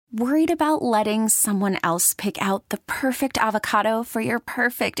Worried about letting someone else pick out the perfect avocado for your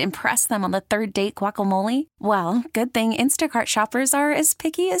perfect impress them on the third date guacamole? Well, good thing Instacart shoppers are as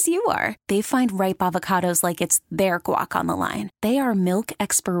picky as you are. They find ripe avocados like it's their guac on the line. They are milk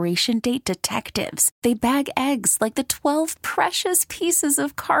expiration date detectives. They bag eggs like the 12 precious pieces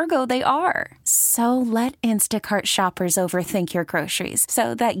of cargo they are. So let Instacart shoppers overthink your groceries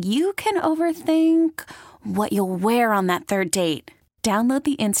so that you can overthink what you'll wear on that third date. Download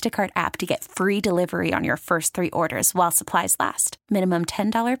the Instacart app to get free delivery on your first 3 orders while supplies last. Minimum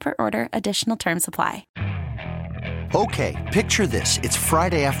 $10 per order. Additional terms apply. Okay, picture this. It's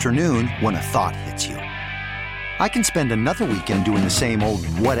Friday afternoon when a thought hits you. I can spend another weekend doing the same old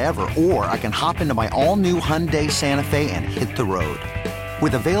whatever, or I can hop into my all-new Hyundai Santa Fe and hit the road.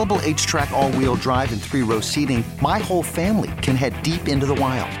 With available H-Track all-wheel drive and 3-row seating, my whole family can head deep into the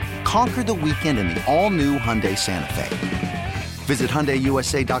wild. Conquer the weekend in the all-new Hyundai Santa Fe. Visit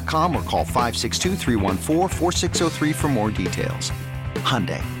HyundaiUSA.com or call 562-314-4603 for more details.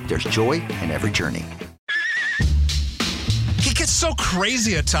 Hyundai, there's joy in every journey. He gets so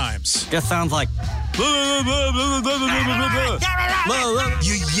crazy at times. Just sounds like... You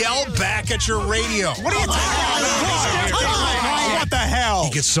yell back at your radio. What are you talking about? What the hell?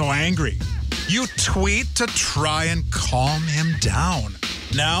 He gets so angry. You tweet to try and calm him down.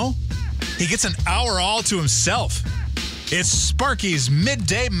 Now, he gets an hour all to himself. It's Sparky's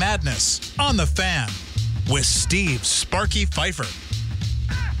Midday Madness on The Fan with Steve Sparky Pfeiffer.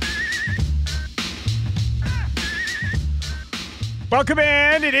 Welcome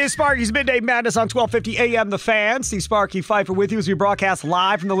in. It is Sparky's Midday Madness on 1250 AM The Fan. Steve Sparky Pfeiffer with you as we broadcast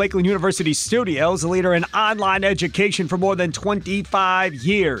live from the Lakeland University studios, the leader in online education for more than 25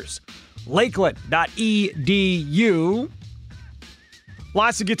 years. Lakeland.edu.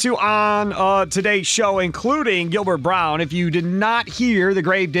 Lots to get to on today's show, including Gilbert Brown. If you did not hear the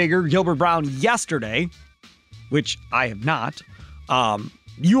Gravedigger Gilbert Brown yesterday, which I have not,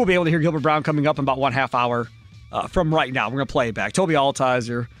 you will be able to hear Gilbert Brown coming up in about 1/2 hour from right now. We're going to play it back. Toby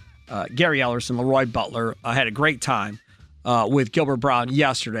Altizer, Gary Ellerson, Leroy Butler had a great time with Gilbert Brown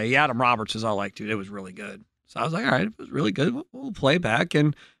yesterday. Adam Roberts was all like, dude, it was really good. So I was like, all right, it was really good. We'll play it back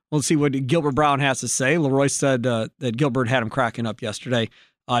and we'll see what Gilbert Brown has to say. Leroy said that Gilbert had him cracking up yesterday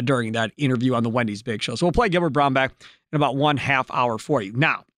during that interview on the Wendy's Big Show. So we'll play Gilbert Brown back in about 1/2 hour for you.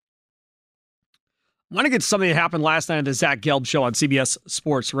 Now, I want to get to something that happened last night at the Zach Gelb Show on CBS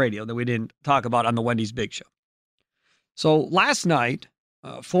Sports Radio that we didn't talk about on the Wendy's Big Show. So last night,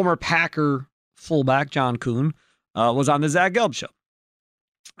 former Packer fullback John Kuhn was on the Zach Gelb Show.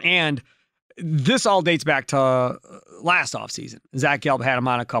 And this all dates back to last offseason. Zach Gelb had him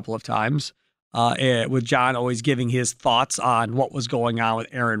on a couple of times, with John always giving his thoughts on what was going on with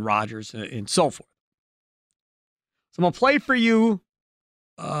Aaron Rodgers and so forth. So I'm going to play for you,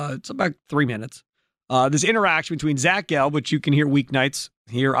 it's about 3 minutes, this interaction between Zach Gelb, which you can hear weeknights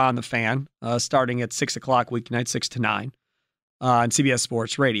here on The Fan, starting at 6 o'clock weeknights, 6 to 9, on CBS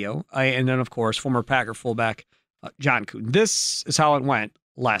Sports Radio. And then, of course, former Packer fullback John Kuhn. This is how it went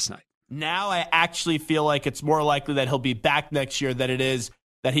last night. Now I actually feel like it's more likely that he'll be back next year than it is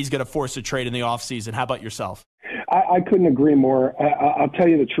that he's going to force a trade in the offseason. How about yourself? I couldn't agree more. I'll tell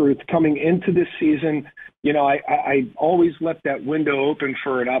you the truth. Coming into this season, you know, I always left that window open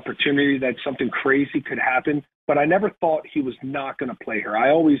for an opportunity that something crazy could happen, but I never thought he was not going to play here. I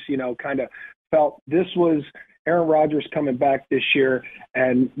always, you know, kind of felt this was Aaron Rodgers coming back this year,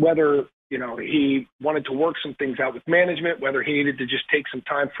 and whether – you know, he wanted to work some things out with management, whether he needed to just take some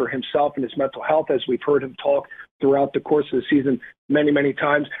time for himself and his mental health, as we've heard him talk throughout the course of the season many, many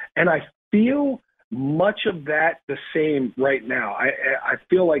times. And I feel much of that the same right now. I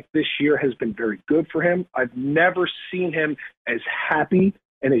feel like this year has been very good for him. I've never seen him as happy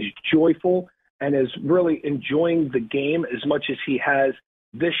and as joyful and as really enjoying the game as much as he has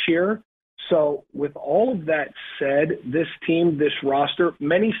this year. So with all of that said, this team, this roster,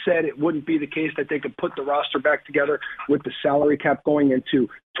 many said it wouldn't be the case that they could put the roster back together with the salary cap going into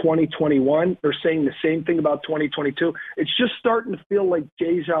 2021. They're saying the same thing about 2022. It's just starting to feel like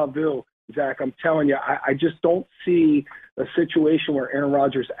deja vu, Zach. I'm telling you, I just don't see a situation where Aaron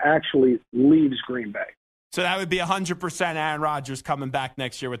Rodgers actually leaves Green Bay. So that would be 100% Aaron Rodgers coming back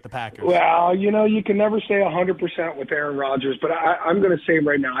next year with the Packers. Well, you know, you can never say 100% with Aaron Rodgers, but I'm going to say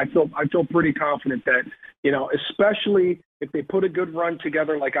right now, I feel pretty confident that, you know, especially if they put a good run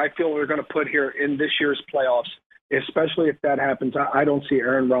together like I feel they're going to put here in this year's playoffs, especially if that happens, I don't see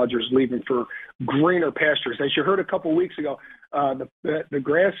Aaron Rodgers leaving for greener pastures. As you heard a couple of weeks ago, the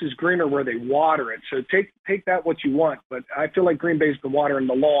grass is greener where they water it. So take that what you want, but I feel like Green Bay's been watering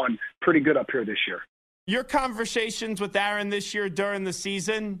the lawn pretty good up here this year. Your conversations with Aaron this year during the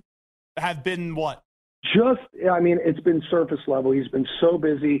season have been what? It's been surface level. He's been so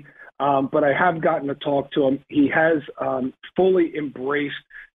busy, but I have gotten to talk to him. He has fully embraced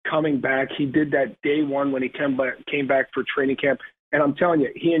coming back. He did that day one when he came back for training camp. And I'm telling you,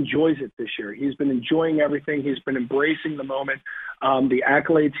 he enjoys it this year. He's been enjoying everything. He's been embracing the moment. The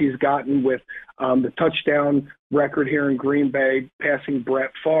accolades he's gotten with the touchdown record here in Green Bay, passing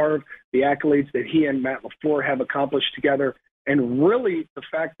Brett Favre, the accolades that he and Matt LaFleur have accomplished together, and really the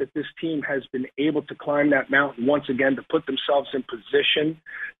fact that this team has been able to climb that mountain once again to put themselves in position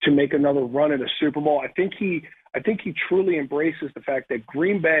to make another run at a Super Bowl. I think he truly embraces the fact that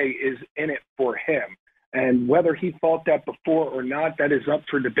Green Bay is in it for him. And whether he thought that before or not, that is up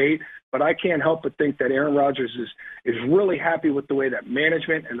for debate. But I can't help but think that Aaron Rodgers is really happy with the way that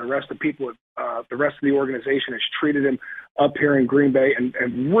management and the rest of the organization has treated him up here in Green Bay, and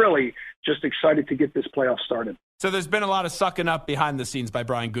really just excited to get this playoff started. So there's been a lot of sucking up behind the scenes by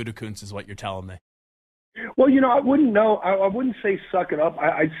Brian Gutekunst, is what you're telling me. Well, I wouldn't say suck it up.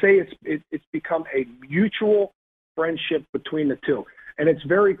 I'd say it's become a mutual friendship between the two. And it's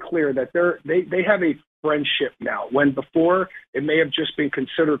very clear that they have a friendship now, when before it may have just been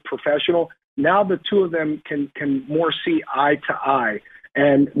considered professional. Now the two of them can more see eye to eye.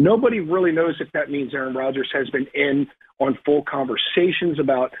 And nobody really knows if that means Aaron Rodgers has been in on full conversations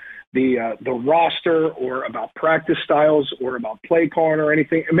about the roster or about practice styles or about play calling or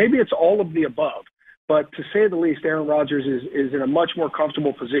anything. And maybe it's all of the above. But to say the least, Aaron Rodgers is in a much more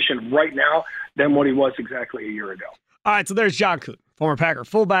comfortable position right now than what he was exactly a year ago. All right, so there's John Kuhn, former Packer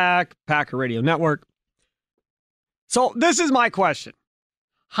fullback, Packer Radio Network. So this is my question.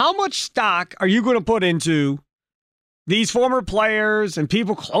 How much stock are you going to put into these former players and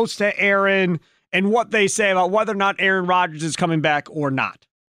people close to Aaron and what they say about whether or not Aaron Rodgers is coming back or not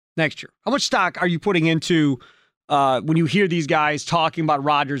next year? How much stock are you putting into when you hear these guys talking about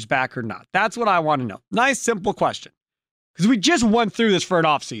Rodgers back or not? That's what I want to know. Nice, simple question. Because we just went through this for an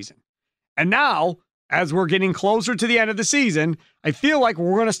offseason. And now, as we're getting closer to the end of the season, I feel like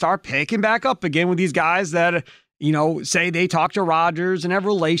we're going to start picking back up again with these guys that, say they talk to Rodgers and have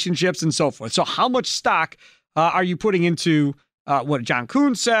relationships and so forth. So how much stock are you putting into what John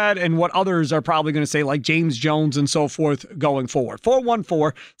Kuhn said and what others are probably going to say, like James Jones and so forth, going forward?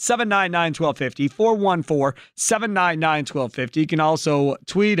 414-799-1250, 414-799-1250. You can also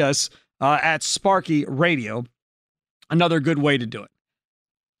tweet us at Sparky Radio. Another good way to do it.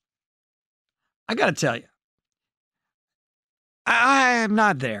 I got to tell you, I am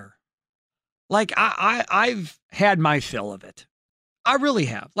not there. Like, I've had my fill of it. I really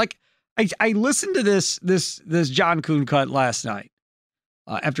have. Like, I listened to this John Kuhn cut last night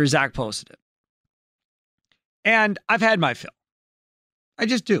after Zach posted it. And I've had my fill. I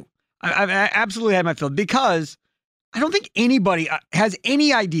just do. I've absolutely had my fill because I don't think anybody has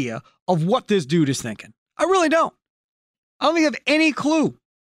any idea of what this dude is thinking. I really don't. I don't think I have any clue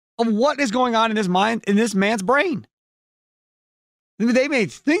of what is going on in this man's brain. They may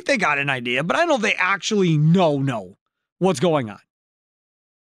think they got an idea, but I don't know if they actually know what's going on.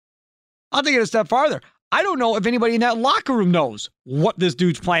 I'll take it a step farther. I don't know if anybody in that locker room knows what this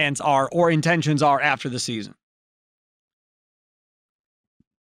dude's plans are or intentions are after the season.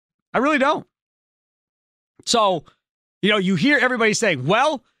 I really don't. So, you hear everybody saying,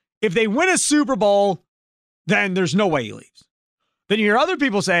 well, if they win a Super Bowl, then there's no way he leaves. Then you hear other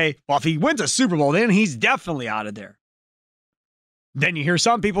people say, well, if he wins a Super Bowl, then he's definitely out of there. Then you hear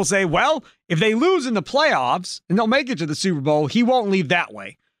some people say, well, if they lose in the playoffs and they'll make it to the Super Bowl, he won't leave that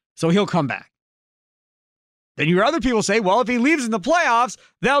way, so he'll come back. Then you hear other people say, well, if he leaves in the playoffs,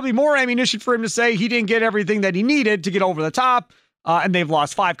 that'll be more ammunition for him to say he didn't get everything that he needed to get over the top, and they've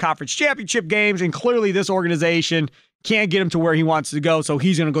lost 5 conference championship games, and clearly this organization can't get him to where he wants to go, so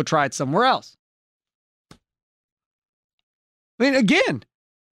he's going to go try it somewhere else. I mean, again,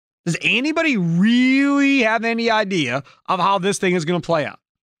 does anybody really have any idea of how this thing is going to play out?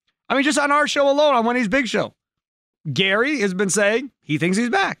 I mean, just on our show alone, on Wendy's Big Show, Gary has been saying he thinks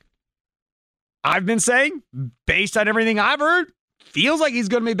he's back. I've been saying, based on everything I've heard, feels like he's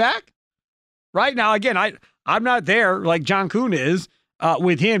going to be back. Right now, again, I'm not there like John Kuhn is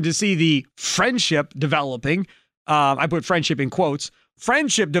with him to see the friendship developing. I put friendship in quotes.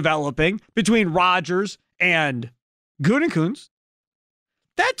 Friendship developing between Rodgers and Gutekunst.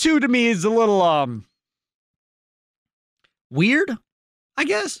 That, too, to me, is a little weird, I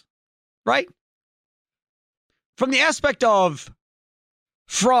guess, right? From the aspect of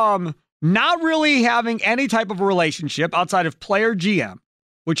from not really having any type of a relationship outside of player GM,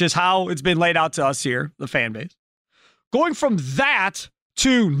 which is how it's been laid out to us here, the fan base, going from that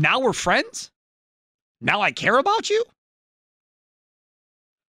to now we're friends? now I care about you?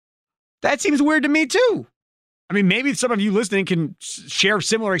 That seems weird to me too. I mean, maybe some of you listening can share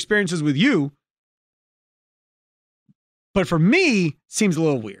similar experiences with you. But for me, it seems a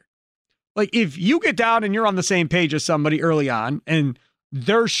little weird. Like if you get down and you're on the same page as somebody early on and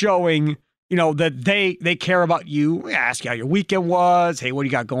they're showing, that they care about you. They ask you how your weekend was. Hey, what do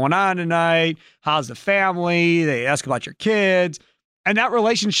you got going on tonight? How's the family? They ask about your kids. And that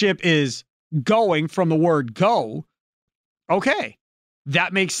relationship is going from the word go. Okay,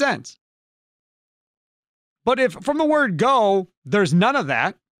 that makes sense. But if from the word go, there's none of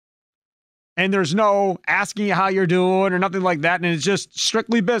that, and there's no asking you how you're doing or nothing like that, and it's just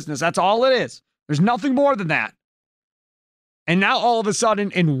strictly business. That's all it is. There's nothing more than that. And now all of a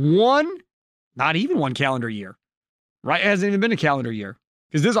sudden in not even one calendar year, right? It hasn't even been a calendar year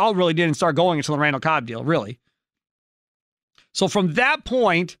because this all really didn't start going until the Randall Cobb deal, really. So from that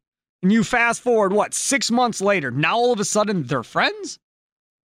point, and you fast forward, 6 months later, now all of a sudden they're friends?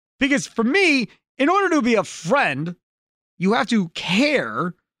 Because for me, in order to be a friend, you have to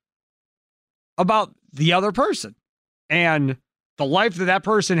care about the other person and the life that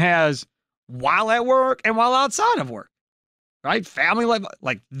person has while at work and while outside of work, right? Family life,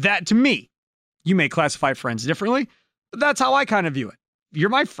 like that to me. You may classify friends differently, but that's how I kind of view it. If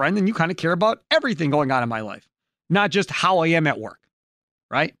you're my friend, then you kind of care about everything going on in my life, not just how I am at work,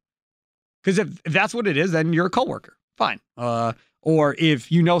 right? Because if that's what it is, then you're a coworker. Fine. Or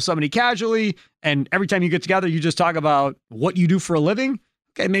if you know somebody casually and every time you get together, you just talk about what you do for a living,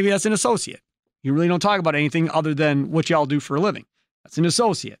 okay, maybe that's an associate. You really don't talk about anything other than what y'all do for a living. That's an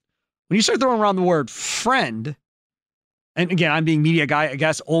associate. When you start throwing around the word friend, and again, I'm being media guy, I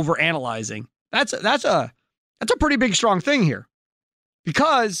guess, overanalyzing, that's a pretty big, strong thing here.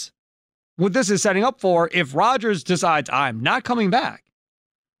 Because what this is setting up for, if Rodgers decides I'm not coming back,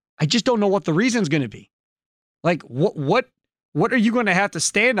 I just don't know what the reason's going to be. Like, what are you going to have to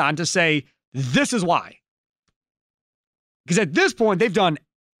stand on to say, this is why? Because at this point, they've done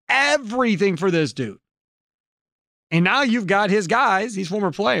everything for this dude. And now you've got his guys, these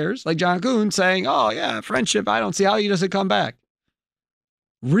former players, like John Kuhn, saying, oh, yeah, friendship, I don't see how he doesn't come back.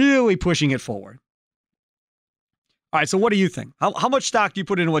 Really pushing it forward. All right, so what do you think? How much stock do you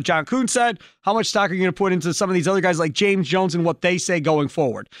put into what John Kuhn said? How much stock are you going to put into some of these other guys like James Jones and what they say going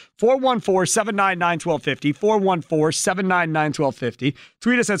forward? 414-799-1250, 414-799-1250.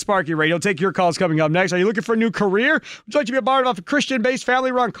 Tweet us at Sparky Radio. Take your calls coming up next. Are you looking for a new career? Would you like to be a part of a Christian-based,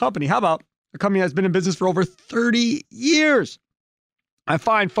 family-run company? How about a company that's been in business for over 30 years? I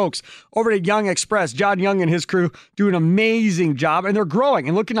find folks over at Young Express, John Young and his crew, do an amazing job, and they're growing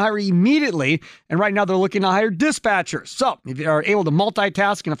and looking to hire immediately. And right now they're looking to hire dispatchers. So if you are able to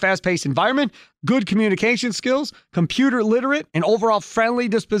multitask in a fast-paced environment, good communication skills, computer literate, and overall friendly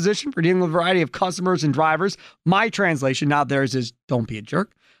disposition for dealing with a variety of customers and drivers, my translation, not theirs, is don't be a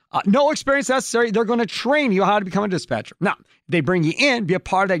jerk. No experience necessary. They're going to train you how to become a dispatcher. Now, if they bring you in, be a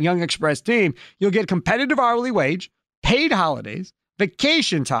part of that Young Express team, you'll get a competitive hourly wage, paid holidays,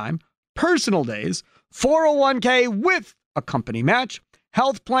 vacation time, personal days, 401k with a company match,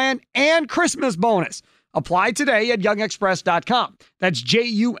 health plan, and Christmas bonus. Apply today at youngexpress.com. That's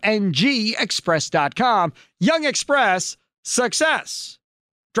Jung Express.com. Young Express, success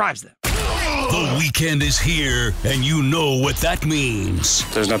drives them. The weekend is here, and you know what that means.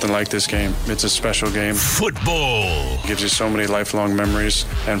 There's nothing like this game. It's a special game. Football. It gives you so many lifelong memories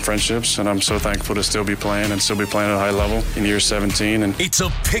and friendships, and I'm so thankful to still be playing and still be playing at a high level in year 17. And it's a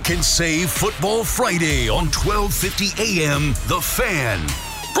Pick and Save Football Friday on 1250 AM, The Fan.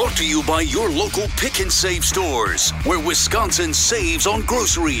 Brought to you by your local Pick and Save stores, where Wisconsin saves on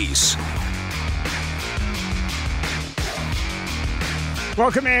groceries.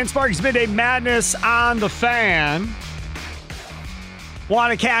 Welcome in, Sparky's Midday Madness on The Fan.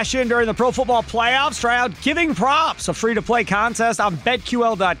 Want to cash in during the Pro Football Playoffs? Try out Giving Props, a free-to-play contest on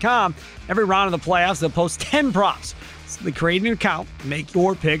BetQL.com. Every round of the playoffs, they'll post 10 props. Simply create an account, make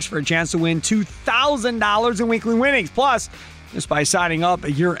your picks for a chance to win $2,000 in weekly winnings. Plus, just by signing up,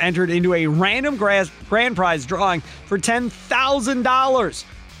 you're entered into a random grand prize drawing for $10,000.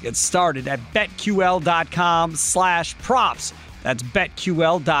 Get started at BetQL.com/props. That's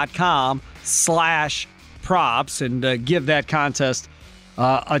BetQL.com/props, and give that contest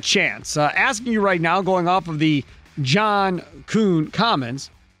a chance. Asking you right now, going off of the John Kuhn comments,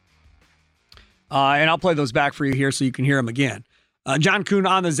 and I'll play those back for you here so you can hear them again. John Kuhn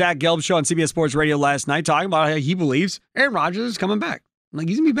on the Zach Gelb Show on CBS Sports Radio last night, talking about how he believes Aaron Rodgers is coming back. Like,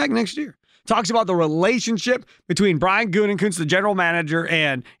 he's going to be back next year. Talks about the relationship between Brian Gutekunst, the general manager,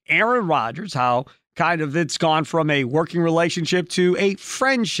 and Aaron Rodgers, how kind of it's gone from a working relationship to a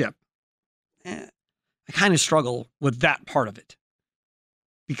friendship. I kind of struggle with that part of it.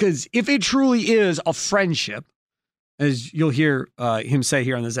 Because if it truly is a friendship, as you'll hear him say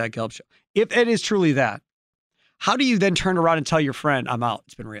here on the Zach Gelb Show, if it is truly that, how do you then turn around and tell your friend, I'm out,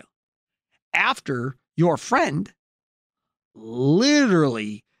 it's been real? After your friend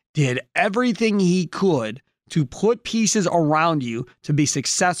literally did everything he could to put pieces around you to be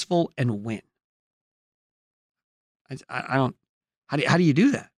successful and win. I don't, how do you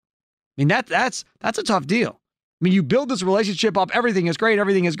do that? I mean, that's a tough deal. I mean, you build this relationship up, everything is great, and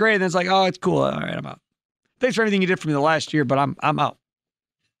then it's like, oh, it's cool, all right, I'm out. Thanks for everything you did for me the last year, but I'm out.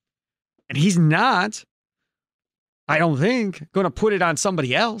 And he's not, I don't think, going to put it on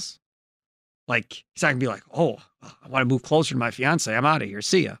somebody else. Like, he's not going to be like, oh, I want to move closer to my fiance, I'm out of here,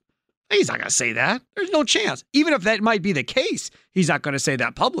 see ya. He's not going to say that. There's no chance. Even if that might be the case, he's not going to say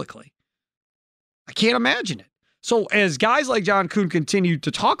that publicly. I can't imagine it. So as guys like John Kuhn continue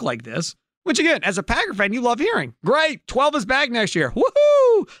to talk like this, which again, as a Packer fan, you love hearing. Great, 12 is back next year.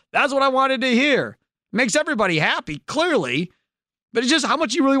 Woohoo! That's what I wanted to hear. Makes everybody happy, clearly. But it's just how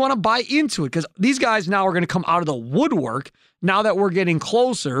much you really want to buy into it. Because these guys now are going to come out of the woodwork now that we're getting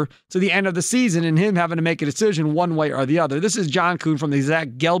closer to the end of the season and him having to make a decision one way or the other. This is John Kuhn from the Zach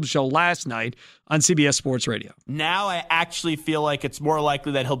Gelb Show last night on CBS Sports Radio. Now I actually feel like it's more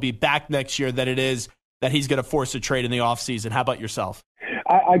likely that he'll be back next year than it is that he's going to force a trade in the offseason. How about yourself?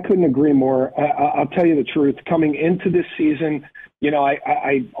 I couldn't agree more. I'll tell you the truth. Coming into this season,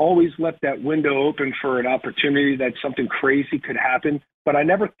 I always left that window open for an opportunity that something crazy could happen, but I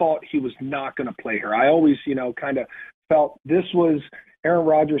never thought he was not going to play here. I always, kind of felt this was Aaron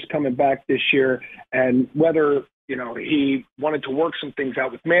Rodgers coming back this year, and whether, he wanted to work some things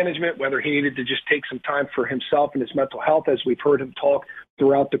out with management, whether he needed to just take some time for himself and his mental health, as we've heard him talk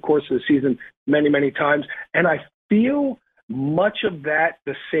throughout the course of the season many, many times. And I feel much of that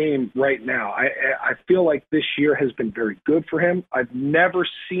the same right now. I feel like this year has been very good for him. I've never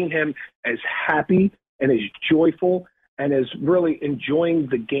seen him as happy and as joyful and as really enjoying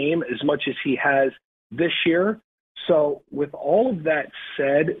the game as much as he has this year. So with all of that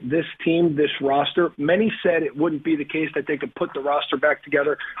said, this team, this roster, many said it wouldn't be the case that they could put the roster back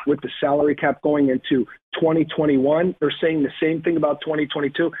together with the salary cap going into 2021. They're saying the same thing about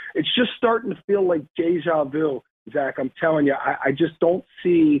 2022. It's just starting to feel like deja vu. Zach, I'm telling you, I just don't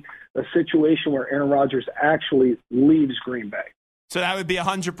see a situation where Aaron Rodgers actually leaves Green Bay. So that would be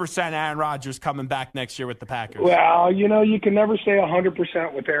 100% Aaron Rodgers coming back next year with the Packers. Well, you can never say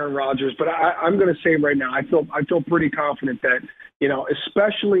 100% with Aaron Rodgers, but I'm going to say right now, I feel pretty confident that,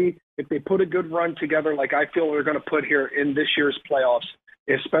 especially if they put a good run together like I feel they're going to put here in this year's playoffs,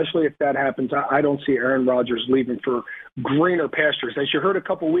 especially if that happens, I don't see Aaron Rodgers leaving for greener pastures. As you heard a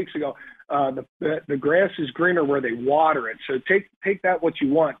couple of weeks ago, the grass is greener where they water it. So take that what you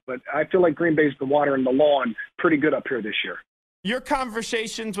want, but I feel like Green Bay's been watering the lawn pretty good up here this year. Your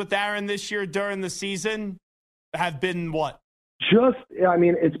conversations with Aaron this year during the season have been what?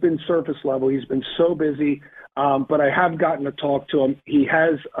 It's been surface level. He's been so busy, but I have gotten to talk to him. He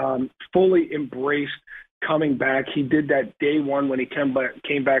has fully embraced coming back. He did that day one when he came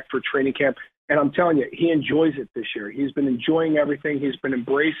back for training camp. And I'm telling you, he enjoys it this year. He's been enjoying everything. He's been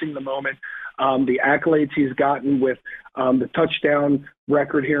embracing the moment. The accolades he's gotten with the touchdown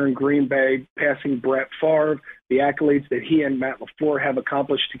record here in Green Bay, passing Brett Favre, the accolades that he and Matt LaFleur have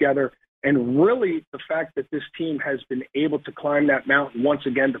accomplished together, and really the fact that this team has been able to climb that mountain once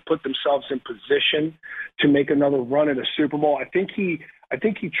again to put themselves in position to make another run at a Super Bowl. I think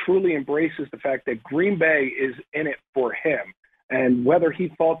he truly embraces the fact that Green Bay is in it for him. And whether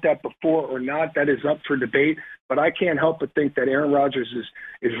he thought that before or not, that is up for debate. But I can't help but think that Aaron Rodgers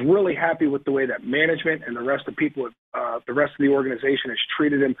is really happy with the way that management and the rest of the organization has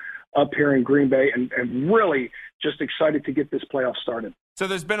treated him up here in Green Bay, and really just excited to get this playoff started. So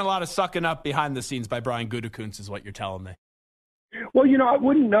there's been a lot of sucking up behind the scenes by Brian Gutekunst, is what you're telling me. Well, I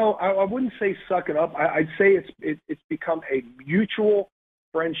wouldn't say sucking up. I'd say it's become a mutual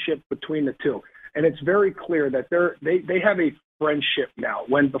friendship between the two. And it's very clear that they have a friendship now,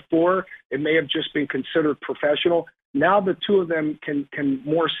 when before it may have just been considered professional. Now the two of them can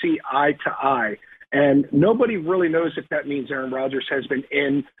more see eye to eye. And nobody really knows if that means Aaron Rodgers has been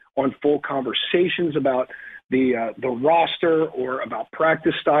in on full conversations about the roster or about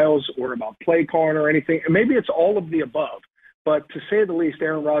practice styles or about play calling or anything. And maybe it's all of the above. But to say the least,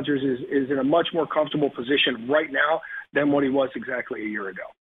 Aaron Rodgers is in a much more comfortable position right now than what he was exactly a year ago.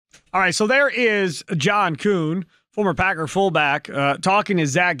 All right, so there is John Kuhn, former Packer fullback, talking to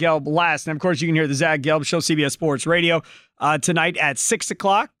Zach Gelb last. And, of course, you can hear the Zach Gelb Show, CBS Sports Radio, tonight at 6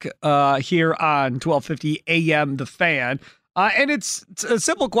 o'clock here on 1250 AM The Fan. And it's a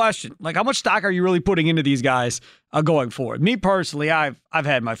simple question. Like, how much stock are you really putting into these guys going forward? Me personally, I've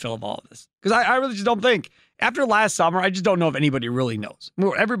had my fill of all of this. Because I really just don't think, after last summer, I just don't know if anybody really knows.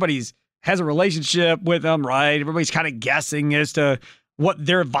 Everybody's has a relationship with them, right? Everybody's kind of guessing as to what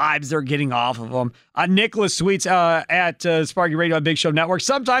their vibes they're getting off of them. Nicholas tweets at Sparky Radio on Big Show Network,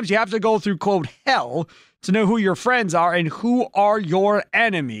 sometimes you have to go through, quote, hell to know who your friends are and who are your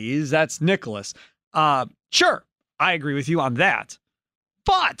enemies. That's Nicholas. Sure, I agree with you on that.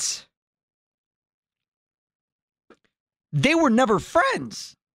 But they were never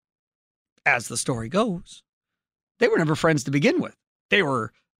friends, as the story goes. They were never friends to begin with. They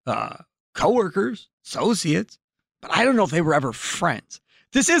were coworkers, associates, but I don't know if they were ever friends.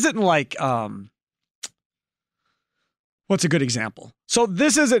 This isn't like, what's a good example? So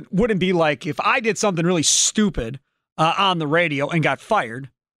this wouldn't be like if I did something really stupid on the radio and got fired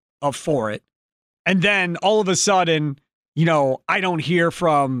for it, and then all of a sudden, I don't hear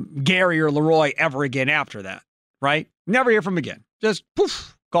from Gary or Leroy ever again after that, right? Never hear from them again. Just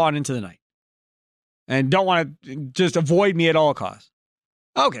poof, gone into the night. And don't want to just avoid me at all costs.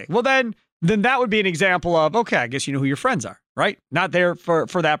 Okay, well then that would be an example of, okay, I guess you know who your friends are, right? Not there for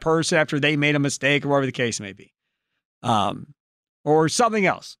that person after they made a mistake or whatever the case may be. Or something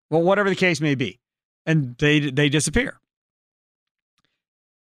else. Well, whatever the case may be. And they disappear.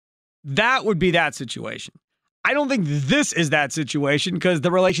 That would be that situation. I don't think this is that situation because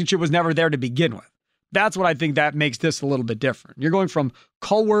the relationship was never there to begin with. That's what I think that makes this a little bit different. You're going from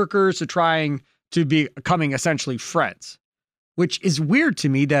coworkers to trying to becoming essentially friends, which is weird to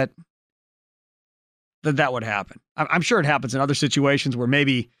me that would happen. I'm sure it happens in other situations where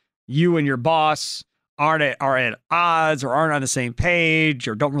maybe you and your boss are at odds or aren't on the same page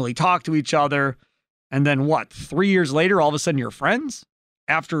or don't really talk to each other. And then 3 years later, all of a sudden you're friends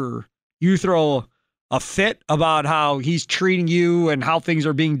after you throw a fit about how he's treating you and how things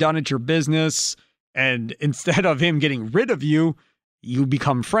are being done at your business. And instead of him getting rid of you, you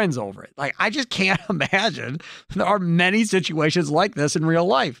become friends over it. Like, I just can't imagine there are many situations like this in real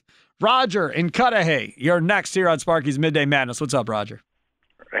life. Roger in Cudahy, you're next here on Sparky's Midday Madness. What's up, Roger?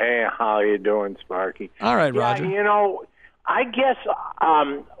 Hey, how you doing, Sparky? All right, Roger. I guess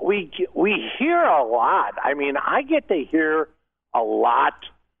we hear a lot. I mean, I get to hear a lot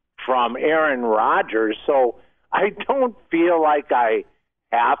from Aaron Rodgers, so I don't feel like I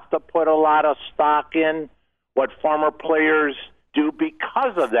have to put a lot of stock in what former players do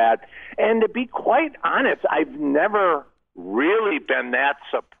because of that. And to be quite honest, I've never really been that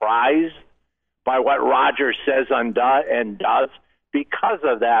surprised by what Rodgers says and does because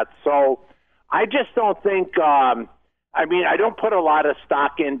of that. So I just don't think, I don't put a lot of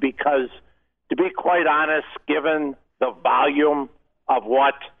stock in because, to be quite honest, given the volume of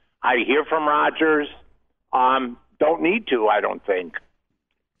what I hear from Rodgers, don't need to, I don't think.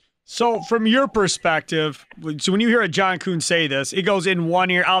 So from your perspective, so when you hear a John Kuhn say this, it goes in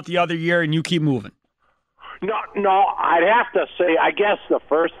one ear, out the other ear, and you keep moving. No, I'd have to say, I guess the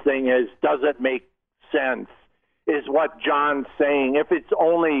first thing is, does it make sense? Is what John's saying. If it's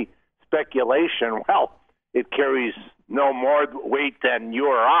only speculation, well, it carries no more weight than you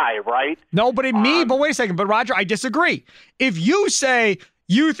or I, right? No, but but wait a second. But Roger, I disagree. If you say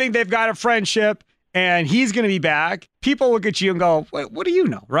you think they've got a friendship and he's going to be back, people look at you and go, what do you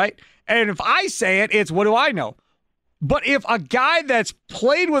know, right? And if I say it, it's what do I know? But if a guy that's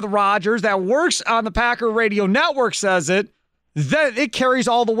played with Rodgers, that works on the Packer Radio Network says it, then it carries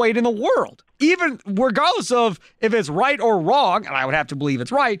all the weight in the world. Even regardless of if it's right or wrong, and I would have to believe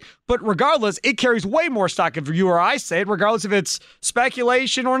it's right, but regardless, it carries way more stock if you or I say it, regardless if it's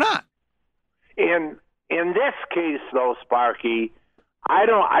speculation or not. In this case, though, Sparky,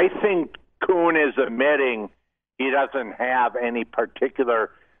 I think Kuhn is admitting he doesn't have any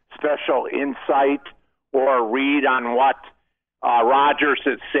particular special insight or read on what Rodgers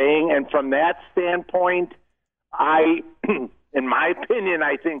is saying. And from that standpoint, in my opinion,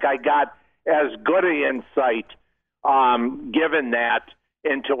 I think I got as good an insight, given that,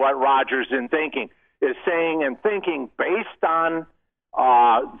 into what Rodgers is saying and thinking based on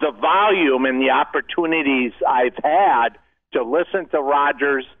the volume and the opportunities I've had to listen to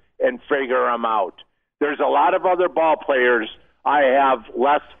Rodgers and figure him out. There's a lot of other ball players I have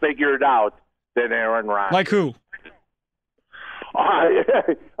less figured out than Aaron Rodgers. Like who?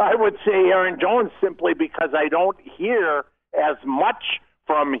 I would say Aaron Jones, simply because I don't hear as much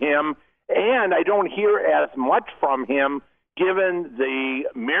from him, and I don't hear as much from him given the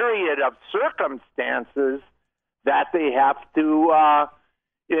myriad of circumstances that they have to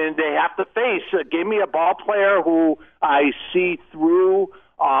face. Give me a ball player who I see through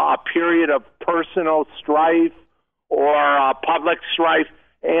a period of personal strife or public strife.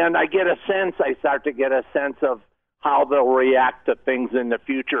 And I start to get a sense of how they'll react to things in the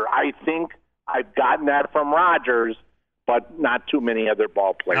future. I think I've gotten that from Rodgers, but not too many other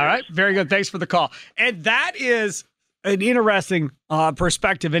ball players. All right, very good. Thanks for the call. And that is an interesting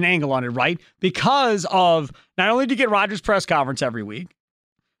perspective and angle on it, right? Because of not only do you get Rodgers' press conference every week,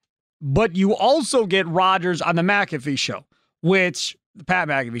 but you also get Rodgers on the McAfee show, the Pat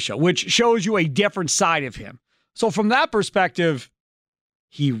McAfee show, which shows you a different side of him. So from that perspective,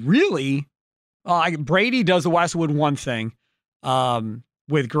 he really, Brady does the Westwood One thing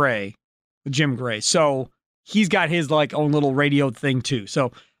with Jim Gray. So he's got his own little radio thing too.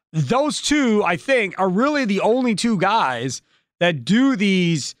 So those two, I think, are really the only two guys that do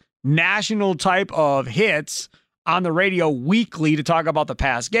these national type of hits on the radio weekly to talk about the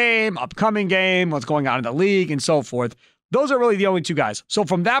past game, upcoming game, what's going on in the league, and so forth. Those are really the only two guys. So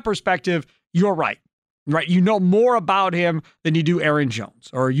from that perspective, you're right? You know more about him than you do Aaron Jones,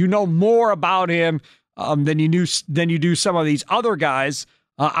 or you know more about him than you do some of these other guys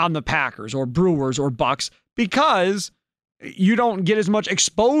on the Packers or Brewers or Bucks, because you don't get as much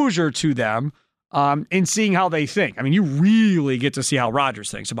exposure to them in seeing how they think. I mean, you really get to see how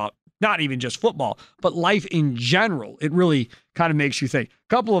Rodgers thinks about not even just football, but life in general. It really kind of makes you think. A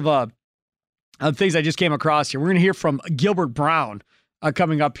couple of things I just came across here. We're going to hear from Gilbert Brown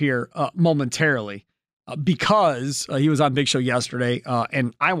coming up here momentarily because he was on Big Show yesterday,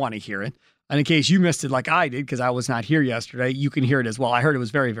 and I want to hear it. And in case you missed it like I did, because I was not here yesterday, you can hear it as well. I heard it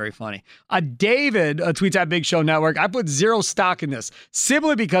was very, very funny. David tweets at Big Show Network, I put zero stock in this,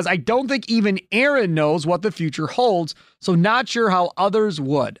 simply because I don't think even Aaron knows what the future holds, so not sure how others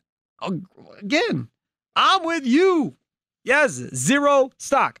would. Again, I'm with you. Yes, zero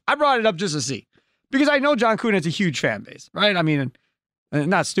stock. I brought it up just to see, because I know John Kuhn has a huge fan base, right? I mean,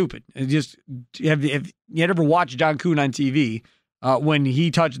 not stupid. If you ever watched John Kuhn on TV, when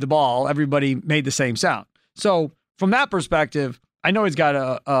he touched the ball, everybody made the same sound. So from that perspective, I know he's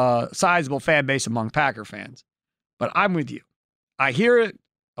got a sizable fan base among Packer fans, but I'm with you. I hear it.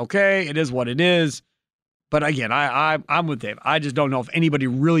 Okay, it is what it is. But again, I'm with Dave. I just don't know if anybody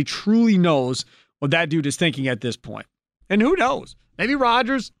really truly knows what that dude is thinking at this point. And who knows? Maybe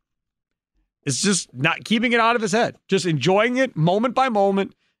Rodgers is just not keeping it out of his head, just enjoying it moment by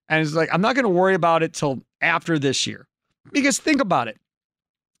moment. And it's like, I'm not going to worry about it till after this year. Because think about it.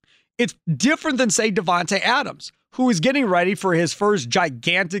 It's different than, say, Davante Adams, who is getting ready for his first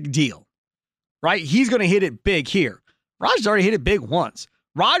gigantic deal, right? He's going to hit it big here. Rodgers already hit it big once.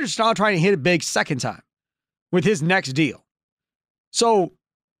 Rodgers is now trying to hit it big second time with his next deal. So,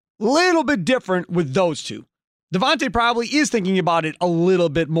 a little bit different with those two. Davante probably is thinking about it a little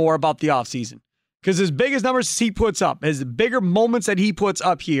bit more about the offseason, because as big as numbers he puts up, as bigger moments that he puts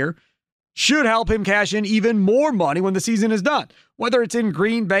up here, should help him cash in even more money when the season is done. Whether it's in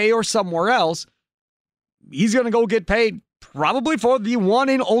Green Bay or somewhere else, he's going to go get paid probably for the one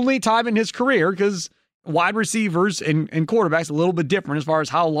and only time in his career, because wide receivers and quarterbacks a little bit different as far as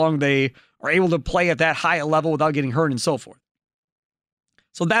how long they are able to play at that high a level without getting hurt and so forth.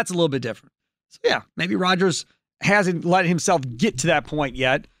 So that's a little bit different. So yeah, maybe Rodgers hasn't let himself get to that point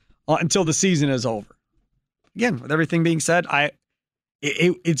yet until the season is over. Again, with everything being said,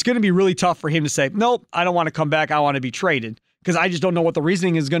 it's going to be really tough for him to say, nope, I don't want to come back. I want to be traded, because I just don't know what the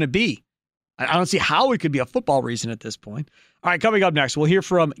reasoning is going to be. I don't see how it could be a football reason at this point. All right, coming up next, we'll hear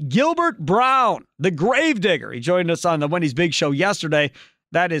from Gilbert Brown, the Gravedigger. He joined us on the Wendy's Big Show yesterday.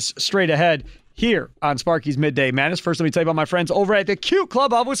 That is straight ahead here on Sparky's Midday Madness. First, let me tell you about my friends over at the Q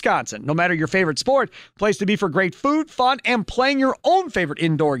Club of Wisconsin. No matter your favorite sport, place to be for great food, fun, and playing your own favorite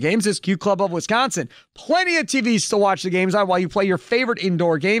indoor games is Q Club of Wisconsin. Plenty of TVs to watch the games on while you play your favorite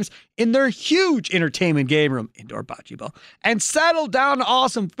indoor games in their huge entertainment game room, indoor bocce ball, and settle down to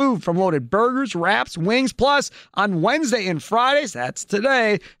awesome food from loaded burgers, wraps, wings. Plus, on Wednesday and Fridays, that's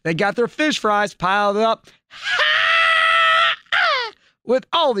today, they got their fish fries piled up with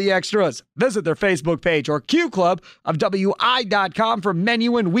all the extras. Visit their Facebook page or QClubofWI.com for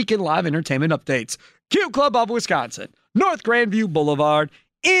menu and weekend live entertainment updates. Q Club of Wisconsin, North Grandview Boulevard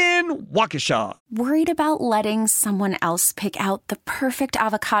in Waukesha. Worried about letting someone else pick out the perfect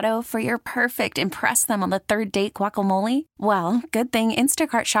avocado for your perfect impress them on the third date guacamole? Well, good thing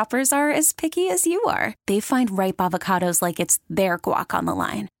Instacart shoppers are as picky as you are. They find ripe avocados like it's their guac on the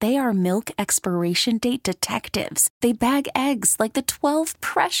line. They are milk expiration date detectives. They bag eggs like the 12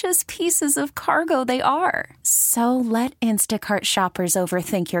 precious pieces of cargo they are. So let Instacart shoppers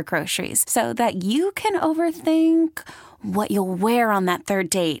overthink your groceries so that you can overthink what you'll wear on that third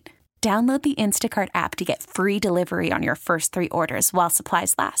date. Download the Instacart app to get free delivery on your first 3 orders while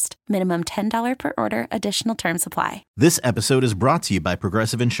supplies last. Minimum $10 per order. Additional terms apply. This episode is brought to you by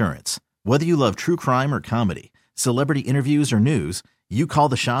Progressive Insurance. Whether you love true crime or comedy, celebrity interviews or news, you call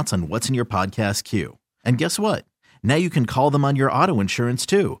the shots on what's in your podcast queue. And guess what? Now you can call them on your auto insurance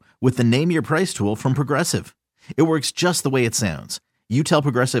too with the Name Your Price tool from Progressive. It works just the way it sounds. You tell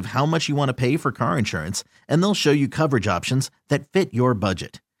Progressive how much you want to pay for car insurance, and they'll show you coverage options that fit your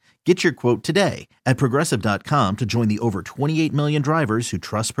budget. Get your quote today at Progressive.com to join the over 28 million drivers who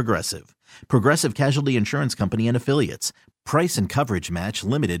trust Progressive. Progressive Casualty Insurance Company and Affiliates. Price and coverage match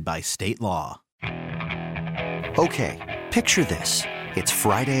limited by state law. Okay, picture this. It's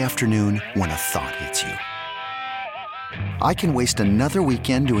Friday afternoon when a thought hits you. I can waste another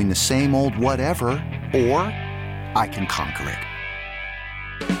weekend doing the same old whatever, or I can conquer it.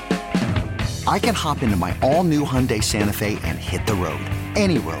 I can hop into my all-new Hyundai Santa Fe and hit the road.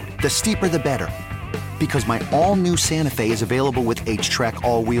 Any road. The steeper, the better. Because my all-new Santa Fe is available with H-Track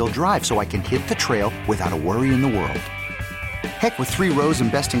all-wheel drive, so I can hit the trail without a worry in the world. Heck, with 3 rows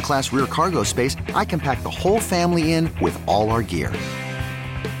and best-in-class rear cargo space, I can pack the whole family in with all our gear.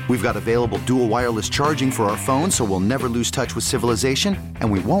 We've got available dual wireless charging for our phones, so we'll never lose touch with civilization,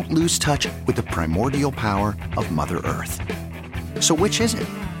 and we won't lose touch with the primordial power of Mother Earth. So which is it?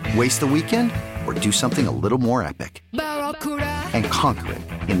 Waste the weekend or do something a little more epic? And conquer it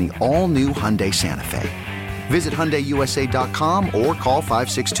in the all-new Hyundai Santa Fe. Visit HyundaiUSA.com or call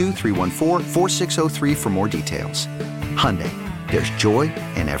 562-314-4603 for more details. Hyundai, there's joy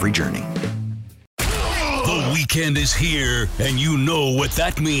in every journey. The weekend is here, and you know what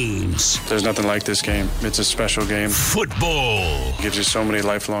that means. There's nothing like this game. It's a special game. Football. It gives you so many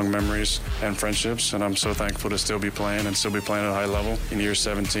lifelong memories and friendships, and I'm so thankful to still be playing and still be playing at a high level in year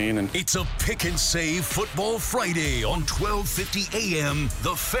 17. And it's a Pick and Save Football Friday on 1250 AM,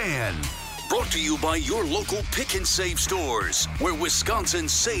 The Fan. Brought to you by your local Pick and Save stores, where Wisconsin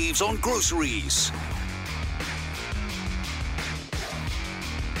saves on groceries.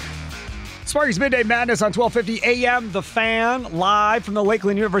 Sparky's Midday Madness on 1250 AM, The Fan, live from the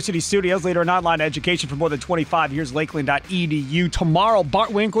Lakeland University studios. Leader in online education for more than 25 years, lakeland.edu. Tomorrow,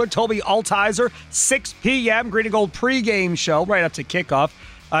 Bart Winkler, Toby Altizer, 6 p.m. Green and Gold pregame show right up to kickoff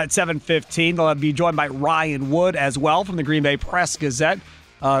at 7:15. They'll be joined by Ryan Wood as well from the Green Bay Press-Gazette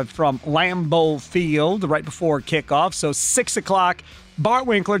from Lambeau Field right before kickoff. So 6 o'clock, Bart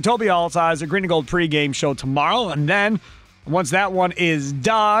Winkler, Toby Altizer, Green and Gold pregame show tomorrow. And then once that one is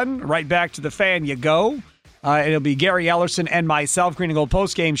done, right back to The Fan you go. It'll be Gary Ellerson and myself, Green and Gold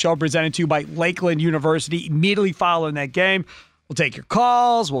postgame show presented to you by Lakeland University. Immediately following that game, we'll take your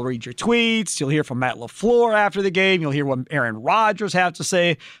calls, we'll read your tweets. You'll hear from Matt LaFleur after the game. You'll hear what Aaron Rodgers has to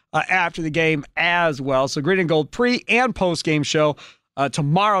say after the game as well. So Green and Gold pre- and postgame show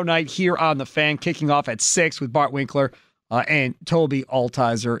tomorrow night here on The Fan, kicking off at 6 with Bart Winkler and Toby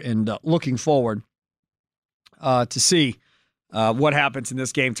Altizer. And looking forward to see what happens in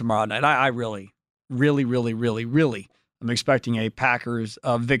this game tomorrow night. I really am expecting a Packers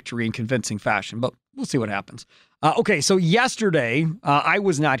victory in convincing fashion, but we'll see what happens. Okay, so yesterday, I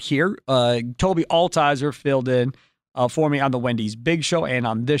was not here. Toby Altizer filled in for me on the Wendy's Big Show and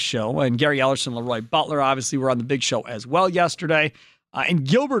on this show, and Gary Ellerson, Leroy Butler, obviously, were on the Big Show as well yesterday. And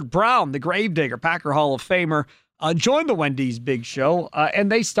Gilbert Brown, the Gravedigger, Packer Hall of Famer, joined the Wendy's Big Show,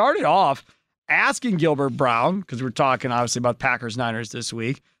 and they started off asking Gilbert Brown, because we're talking obviously about Packers-Niners this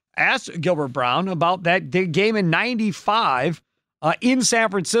week, asked Gilbert Brown about that game in 95 in San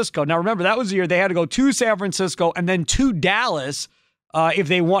Francisco. Now, remember, that was the year they had to go to San Francisco and then to Dallas if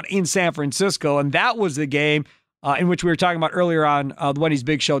they won in San Francisco. And that was the game in which we were talking about earlier on the Wendy's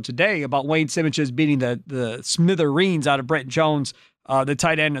Big Show today about Wayne Simmons just beating the smithereens out of Brent Jones, the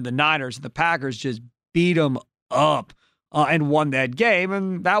tight end of the Niners. The Packers just beat him up. And won that game.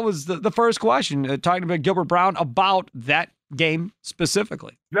 And that was the first question, talking about Gilbert Brown about that game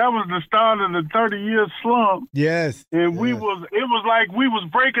specifically. That was the start of the 30-year slump. Yes. And it was like we was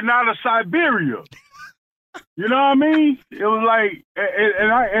breaking out of Siberia. You know what I mean? It was like,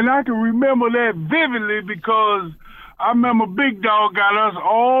 and I can remember that vividly because I remember Big Dog got us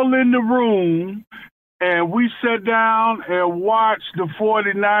all in the room and we sat down and watched the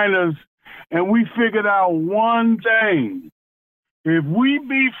 49ers. And we figured out one thing. If we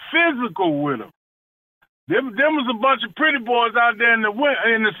be physical with them, there was a bunch of pretty boys out there in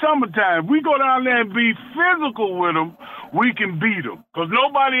the summertime. If we go down there and be physical with them, we can beat them. Because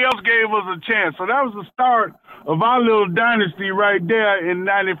nobody else gave us a chance. So that was the start of our little dynasty right there in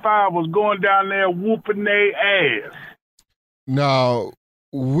 95, was going down there whooping their ass. Now,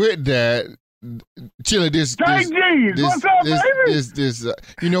 with that, Chili, this,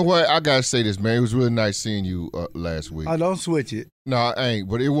 you know what? I gotta say this, man. It was really nice seeing you last week. I don't switch it. No, I ain't,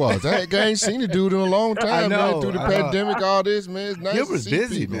 but it was. I ain't seen the dude in a long time, man. Through the pandemic, all this, man. It's nice to see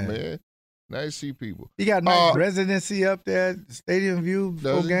busy, people, man. Nice to see people. He got nice residency up there, Stadium View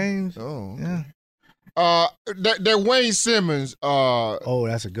for games. Oh, okay. Yeah. That Wayne Simmons.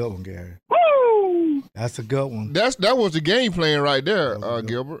 That's a good one, Gary. Woo! That's a good one. That was the game plan right there,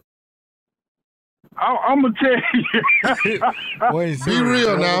 Gilbert. I'm gonna tell you. Be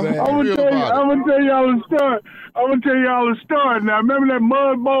real now. I'm gonna tell y'all a story. Now, remember that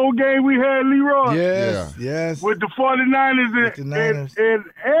Mud Bowl game we had, Leroy? Yes. With the 49ers, and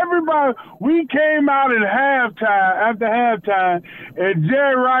everybody. We came out after halftime, and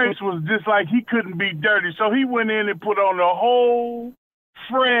Jerry Rice was just like he couldn't be dirty, so he went in and put on a whole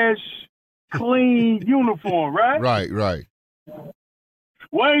fresh, clean uniform. Right. Right.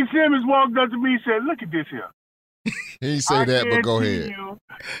 Wayne Simmons walked up to me and said, "Look at this here." He didn't say that, but go ahead.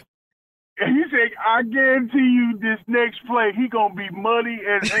 And he said, "I guarantee you this next play, he going to be muddy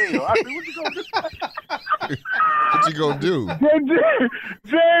as hell." I said, "What you going to do?" What you going to do?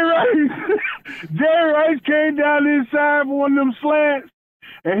 Jerry Rice came down inside for one of them slants,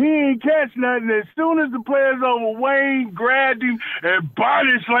 and he ain't catch nothing. As soon as the player's over, Wayne grabbed him and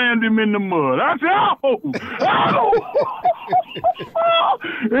body slammed him in the mud. I said, oh!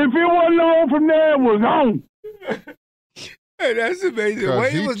 If it wasn't on from there, it was on. Hey, that's amazing.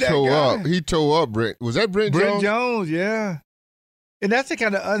 Wayne was that guy. He tore up Brent. Was that Brent Jones? Brent Jones, yeah. And that's the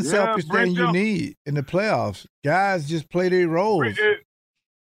kind of unselfish thing you need in the playoffs. Guys just play their roles.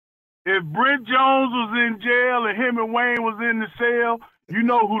 If Brent Jones was in jail and him and Wayne was in the cell, you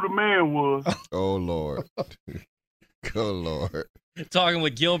know who the man was. Oh, Lord. Oh, Lord. Talking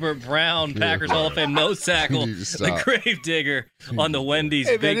with Gilbert Brown, Packers Hall of Fame nose tackle, the grave digger on the Wendy's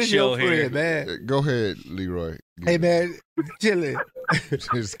Big Show here. Man. Go ahead, Leroy. Hey, man, Chili.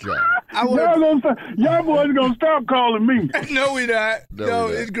 This guy. Y'all boys going to stop calling me. No, we not. No,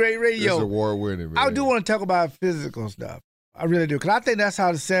 it's great radio. It's award-winning, man. I do want to talk about physical stuff. I really do. Because I think that's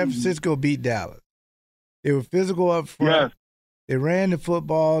how the San Francisco beat Dallas. They were physical up front. Yes. They ran the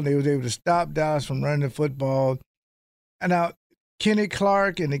football. They were able to stop Dallas from running the football. And now Kenny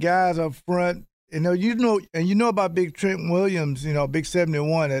Clark and the guys up front, you know about Big Trent Williams, Big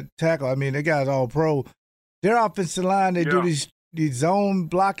 71 at tackle. I mean, that guy's all pro. Their offensive line, they do these zone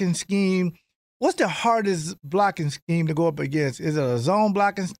blocking scheme. What's the hardest blocking scheme to go up against? Is it a zone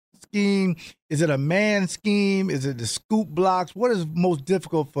blocking scheme? Is it a man scheme? Is it the scoop blocks? What is most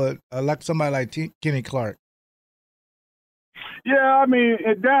difficult for like somebody like Kenny Clark? Yeah, I mean,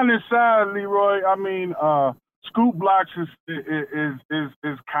 down inside, Leroy, I mean, scoop blocks is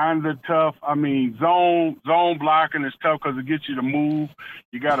kind of tough. I mean, zone blocking is tough because it gets you to move.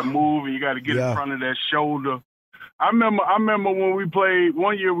 You got to move and you got to get in front of that shoulder. I remember when we played,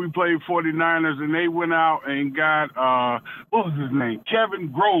 one year we played 49ers and they went out and got, what was his name?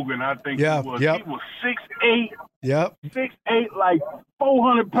 Kevin Grogan, I think he was. He was 6'8". Yep. 6'8", like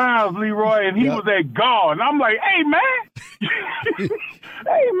 400 pounds, Leroy, and he was at guard. And I'm like, hey, man,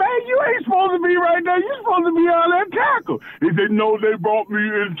 you ain't supposed to be right there. You're supposed to be on that tackle. He said, no, they brought me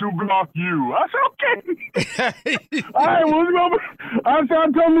in to block you. I said, okay. All right, well, it's gonna be, I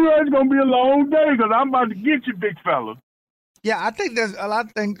told me it's going to be a long day because I'm about to get you, big fella. Yeah, I think there's a lot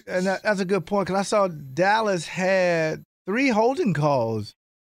of things, and that's a good point, because I saw Dallas had 3 holding calls,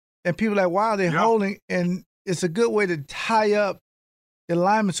 and people are like, wow, they're holding, and it's a good way to tie up the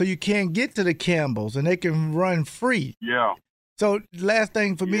linemen so you can't get to the Campbells and they can run free. Yeah. So last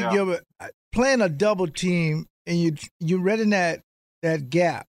thing for me, Gilbert, playing a double team and you're ready in that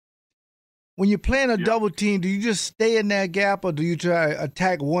gap. When you're playing a double team, do you just stay in that gap or do you try to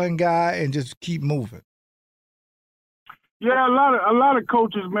attack one guy and just keep moving? Yeah, a lot of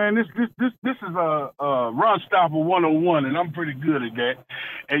coaches, man. This is a run stopper 101, and I'm pretty good at that.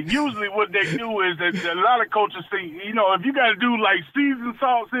 And usually, what they do is that a lot of coaches say, if you got to do like season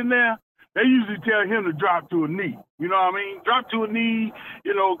salts in there, they usually tell him to drop to a knee. You know what I mean? Drop to a knee,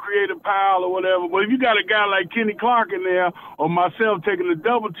 create a pile or whatever. But if you got a guy like Kenny Clark in there or myself taking the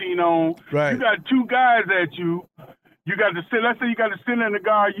double team on, you got 2 guys at you. You got to sit. Let's say you got the center and the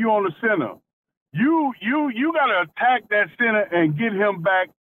guard. You on the center. You got to attack that center and get him back,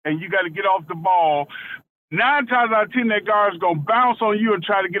 and you got to get off the ball. 9 times out of 10, that guard's going to bounce on you and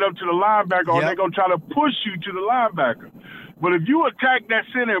try to get up to the linebacker, or they're going to try to push you to the linebacker. But if you attack that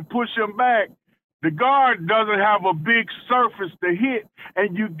center and push him back, the guard doesn't have a big surface to hit,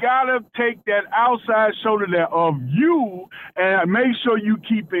 and you got to take that outside shoulder there of you and make sure you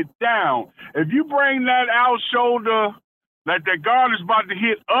keep it down. If you bring that out shoulder Like that guard is about to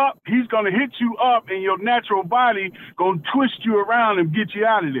hit up, he's going to hit you up, and your natural body going to twist you around and get you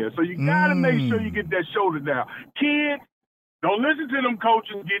out of there. So you got to make sure you get that shoulder down. Kids, don't listen to them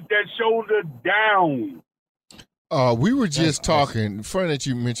coaches. Get that shoulder down. We were just talking, funny that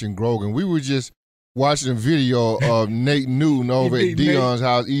you mentioned Grogan. We were just watching a video of Nate Newton over at Dion's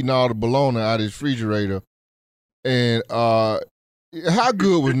house eating all the bologna out of his refrigerator. And how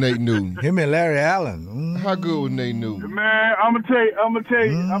good was Nate Newton? Him and Larry Allen. How good was Nate Newton? Man, I'm gonna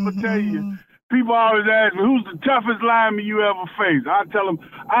tell you. People always ask me, who's the toughest lineman you ever faced? I tell them,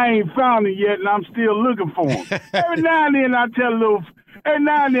 I ain't found it yet, and I'm still looking for him. Every now and then I tell a little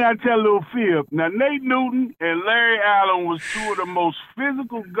fib. Now, Nate Newton and Larry Allen was two of the most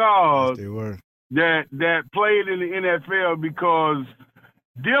physical guards that played in the NFL because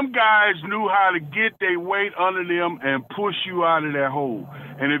them guys knew how to get their weight under them and push you out of that hole.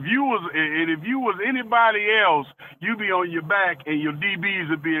 And if you was anybody else, you'd be on your back and your DBs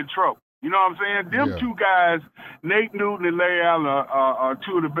would be in trouble. You know what I'm saying? Them two guys, Nate Newton and Larry Allen, are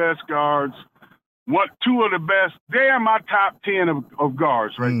two of the best guards. Two of the best. They're my top 10 of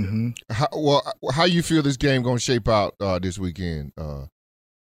guards right there. How you feel this game going to shape out this weekend,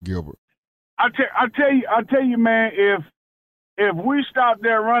 Gilbert? I tell you, man. If we stop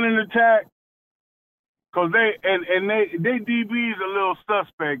their running attack, because they DB's a little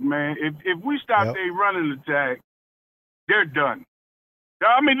suspect, man. If we stop their running attack, they're done.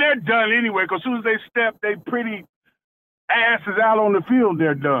 I mean, they're done anyway. Because as soon as they step, they pretty asses out on the field,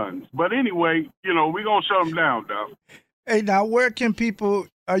 they're done. But anyway, we're going to shut them down, dog. Hey, now, where can people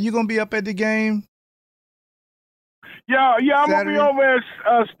 – are you going to be up at the game? Yeah, I'm going to be over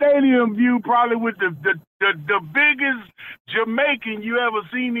at Stadium View probably with the biggest Jamaican you ever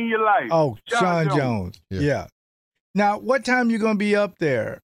seen in your life. Oh, Sean Jones. Yeah. Now, what time you going to be up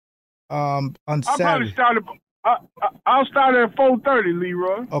there on Saturday? I'll start at 4:30,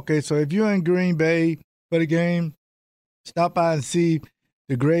 Leroy. Okay, so if you're in Green Bay for the game, stop by and see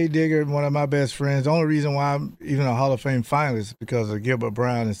the Grave Digger, one of my best friends. The only reason why I'm even a Hall of Fame finalist is because of Gilbert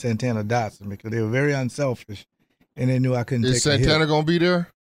Brown and Santana Dotson, because they were very unselfish, and they knew I couldn't take a hit. Is Santana going to be there?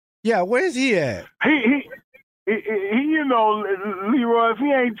 Yeah, where's he at? He Leroy, if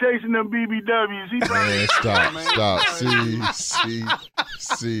he ain't chasing them BBWs, he probably... Man, stop.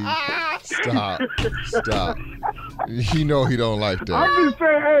 See, stop. He know he don't like that. I'm just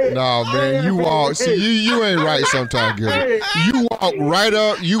saying, hey. No, man, you ain't right sometimes, Gilbert. You walk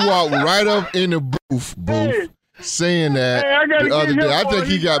right up in the booth, saying that the other day. I think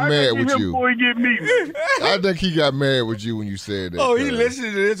he got mad with you. I think he got mad with you when you said that. Oh, he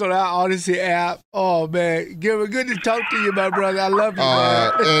listened to this on our Odyssey app. Oh, man. Gilbert, good to talk to you, my brother. I love you,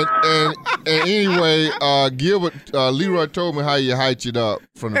 man. And anyway, Gilbert, Leroy told me how you hyped it up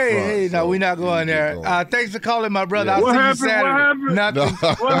from the front. Hey, no, we're not going there. Thanks for calling, my brother. Yeah. I'll see you Saturday. Nothing.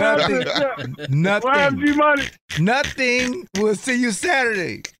 What happened, G-Money? Nothing. We'll see you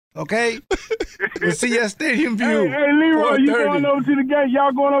Saturday. Okay? We'll see you at Stadium View. Hey, Leroy, you going over to the game?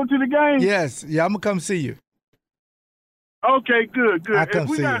 Y'all going over to the game? Yes. Yeah, I'm going to come see you. Okay, good. If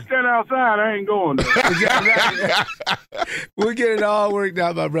we got to stand outside, I ain't going there. We'll get it all worked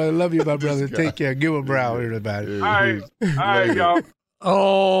out, my brother. Love you, my brother. Take care. Gilbert Brown, everybody. All right, y'all.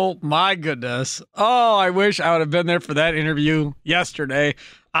 Oh, my goodness. Oh, I wish I would have been there for that interview yesterday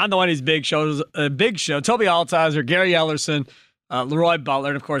on one of these big shows. Big show. Toby Altizer, Gary Ellerson, Leroy Butler,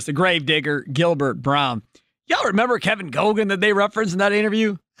 and, of course, the Grave Digger, Gilbert Brown. Y'all remember Kevin Gogan that they referenced in that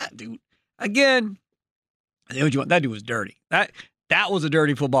interview? That dude, again, that dude was dirty. That was a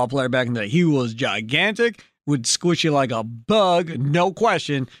dirty football player back in the day. He was gigantic, would squish you like a bug, no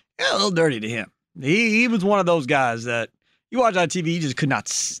question. Yeah, a little dirty to him. He was one of those guys that you watch on TV, you just could not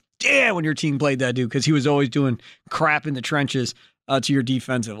stand when your team played that dude because he was always doing crap in the trenches to your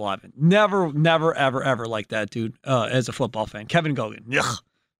defensive lineman. Never, ever like that dude as a football fan. Kevin Gogan. Ugh.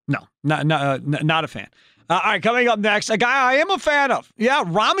 No, not a fan. All right, coming up next, a guy I am a fan of. Yeah,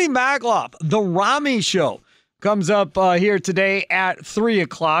 Rami Makloff, The Rami Show, comes up here today at 3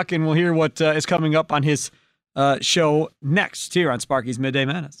 o'clock, and we'll hear what is coming up on his show next here on Sparky's Midday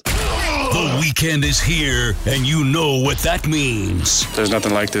Madness. The weekend is here, and you know what that means. There's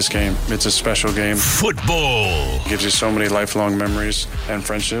nothing like this game. It's a special game. Football. It gives you so many lifelong memories and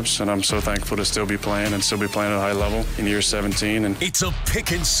friendships, and I'm so thankful to still be playing at a high level in year 17. And it's a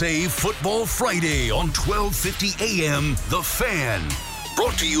Pick and Save Football Friday on 1250 AM, The Fan.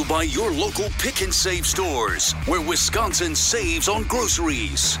 Brought to you by your local Pick and Save stores, where Wisconsin saves on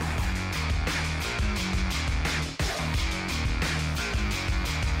groceries.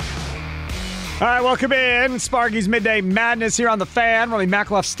 All right, welcome in. Sparky's Midday Madness here on The Fan. Rami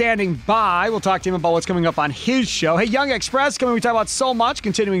Makloff standing by. We'll talk to him about what's coming up on his show. Hey, Young Express, coming, we talk about so much,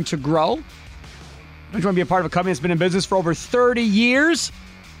 continuing to grow. Don't you want to be a part of a company that's been in business for over 30 years?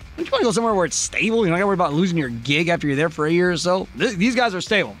 Don't you want to go somewhere where it's stable? You're not going to worry about losing your gig after you're there for a year or so? These guys are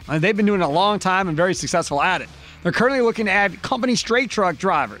stable. They've been doing it a long time and very successful at it. They're currently looking to add company straight truck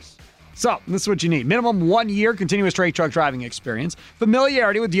drivers. So, this is what you need. Minimum 1 year continuous straight truck driving experience,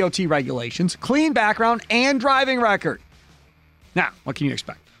 familiarity with DOT regulations, clean background, and driving record. Now, what can you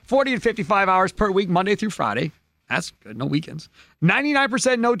expect? 40 to 55 hours per week, Monday through Friday. That's good. No weekends.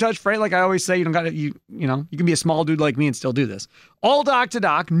 99% no-touch freight. Like I always say, you don't got to, you can be a small dude like me and still do this. All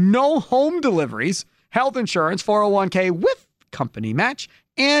dock-to-dock, no home deliveries, health insurance, 401k with company match,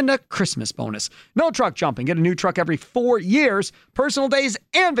 and a Christmas bonus. No truck jumping. Get a new truck every 4 years, personal days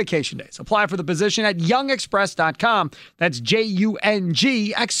and vacation days. Apply for the position at youngexpress.com. That's Jung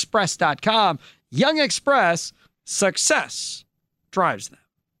Express.com. Young Express, success drives them.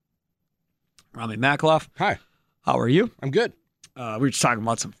 Rami Makloff. Hi. How are you? I'm good. We were just talking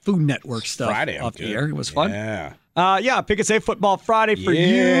about some Food Network stuff Friday, off the air. It was fun. Yeah. Pick and Save Football Friday for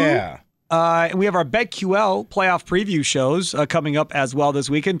you. And we have our BetQL playoff preview shows coming up as well this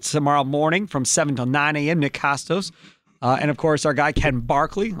weekend. Tomorrow morning from 7 till 9 a.m., Nick Costos. And, of course, our guy Ken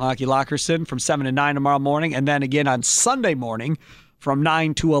Barkley, Lockie Lockerson, from 7 to 9 tomorrow morning. And then again on Sunday morning from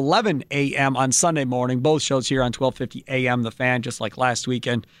 9 to 11 a.m. on Sunday morning. Both shows here on 1250 a.m. The Fan, just like last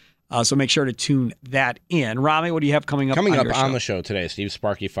weekend. So make sure to tune that in. Rami, what do you have coming up on your show? On the show today, Steve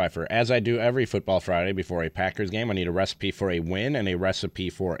Sparky Pfeiffer. As I do every football Friday before a Packers game, I need a recipe for a win and a recipe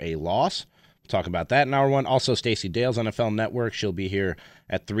for a loss. We'll talk about that in hour one. Also, Stacey Dale's NFL Network. She'll be here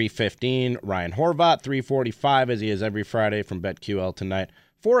at 3:15. Ryan Horvat, 3:45, as he is every Friday from BetQL tonight.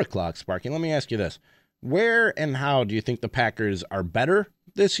 4 o'clock, Sparky. Let me ask you this. Where and how do you think the Packers are better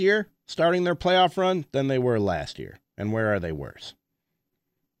this year, starting their playoff run, than they were last year? And where are they worse?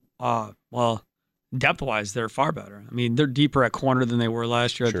 Well, depth-wise, they're far better. I mean, they're deeper at corner than they were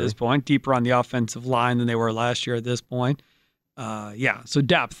last year at this point, deeper on the offensive line than they were last year at this point. So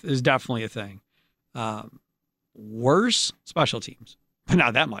depth is definitely a thing. Worse, special teams, but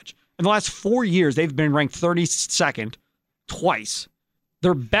not that much. In the last 4 years, they've been ranked 32nd twice.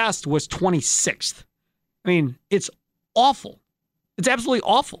 Their best was 26th. I mean, it's awful. It's absolutely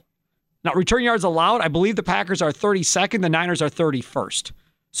awful. Now, return yards allowed, I believe the Packers are 32nd, the Niners are 31st.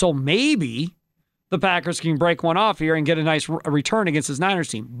 So maybe the Packers can break one off here and get a nice return against this Niners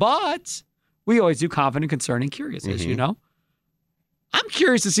team. But we always do confident, concerned, and curious, as you know. I'm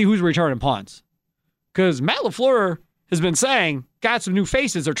curious to see who's returning punts. Because Matt LaFleur has been saying, got some new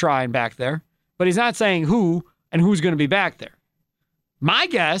faces are trying back there, but he's not saying who and who's going to be back there. My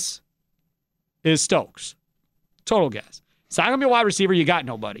guess is Stokes. Total guess. It's not going to be a wide receiver. You got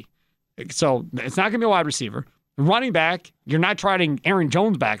nobody. So it's not going to be a wide receiver. Running back, you're not trying Aaron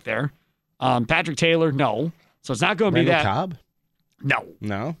Jones back there. Patrick Taylor, no. So it's not going to be that. Cobb? No.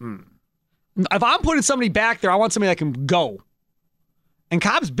 If I'm putting somebody back there, I want somebody that can go. And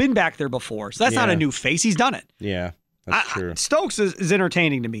Cobb's been back there before, so that's not a new face. He's done it. Yeah, that's true. Stokes is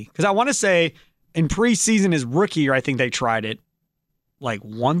entertaining to me because I want to say in preseason his rookie year, I think they tried it like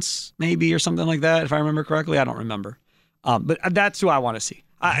once maybe or something like that, if I remember correctly. I don't remember. But that's who I want to see.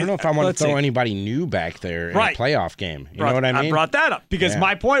 I don't know if I want to throw anybody new back there in a playoff game. You know what I mean? I brought that up because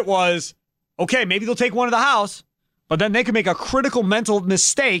my point was, okay, maybe they'll take one to the house, but then they could make a critical mental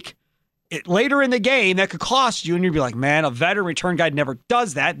mistake later in the game that could cost you, and you'd be like, man, a veteran return guy never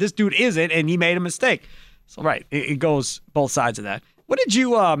does that. This dude isn't, and he made a mistake. So, it goes both sides of that. What did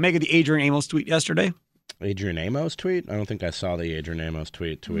you make of the Adrian Amos tweet yesterday? Adrian Amos tweet? I don't think I saw the Adrian Amos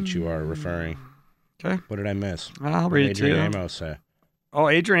tweet to which you are referring. Okay. What did I miss? I'll read it to you. Adrian Amos say? Oh,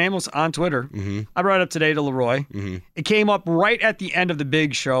 Adrian Amos on Twitter. Mm-hmm. I brought it up today to Leroy. Mm-hmm. It came up right at the end of the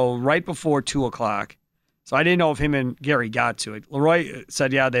big show, right before 2 o'clock. So I didn't know if him and Gary got to it. Leroy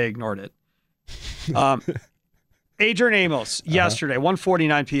said, yeah, they ignored it. Adrian Amos, yesterday,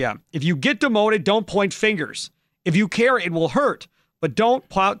 1:49 p.m. If you get demoted, don't point fingers. If you care, it will hurt, but don't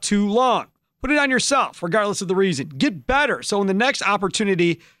pout too long. Put it on yourself, regardless of the reason. Get better, so in the next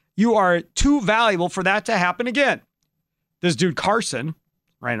opportunity, you are too valuable for that to happen again. This dude, Carson,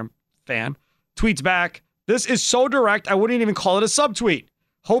 random fan, tweets back, this is so direct, I wouldn't even call it a subtweet.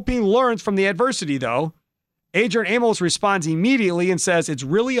 Hope he learns from the adversity, though. Adrian Amos responds immediately and says, it's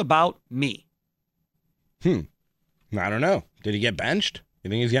really about me. I don't know. Did he get benched?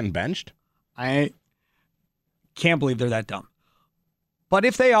 You think he's getting benched? I can't believe they're that dumb. But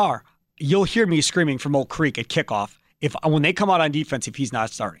if they are, you'll hear me screaming from Oak Creek at kickoff when they come out on defense if he's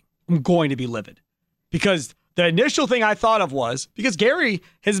not starting. I'm going to be livid. Because The initial thing I thought of was, because Gary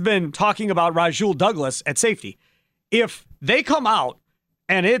has been talking about Rasul Douglas at safety, if they come out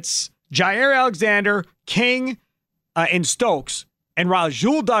and it's Jair Alexander, King, and Stokes, and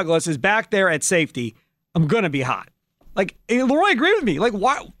Rasul Douglas is back there at safety, I'm going to be hot. Like, Leroy agreed with me. Like,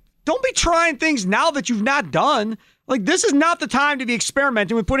 why? Don't be trying things now that you've not done. Like, this is not the time to be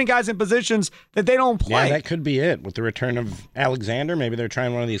experimenting with putting guys in positions that they don't play. Yeah, that could be it. With the return of Alexander, maybe they're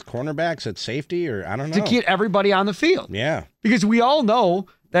trying one of these cornerbacks at safety, or I don't know. To get everybody on the field. Yeah. Because we all know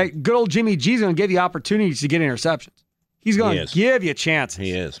that good old Jimmy G is going to give you opportunities to get interceptions. He's going to give you chances.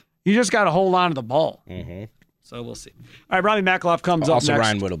 He is. You just got to hold on to the ball. Mm-hmm. So we'll see. All right, Robbie Makloff comes up next. Also,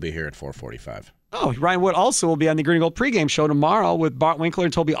 Ryan Wood will be here at 4:45. Oh, Ryan Wood also will be on the Green and Gold pregame show tomorrow with Bart Winkler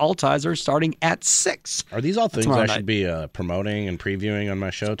and Toby Altizer starting at 6. Are these all things I should be promoting and previewing on my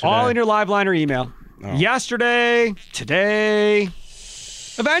show today? All in your live line or email. Oh. Yesterday, today.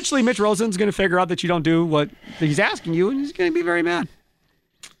 Eventually, Mitch Rosen's going to figure out that you don't do what he's asking you, and he's going to be very mad.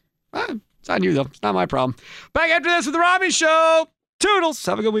 It's on you, though. It's not my problem. Back after this with the Robbie Show. Toodles.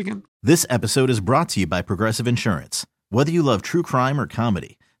 Have a good weekend. This episode is brought to you by Progressive Insurance. Whether you love true crime or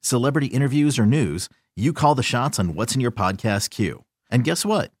comedy, celebrity interviews or news, you call the shots on what's in your podcast queue. And guess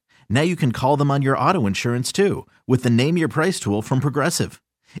what? Now you can call them on your auto insurance too with the Name Your Price tool from Progressive.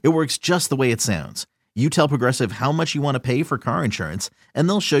 It works just the way it sounds. You tell Progressive how much you want to pay for car insurance, and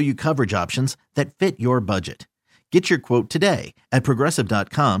they'll show you coverage options that fit your budget. Get your quote today at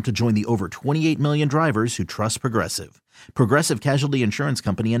Progressive.com to join the over 28 million drivers who trust Progressive. Progressive Casualty Insurance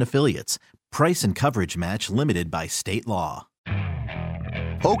Company and Affiliates. Price and coverage match limited by state law.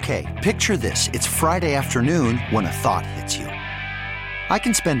 Okay, picture this. It's Friday afternoon when a thought hits you. I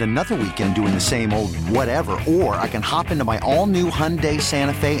can spend another weekend doing the same old whatever, or I can hop into my all-new Hyundai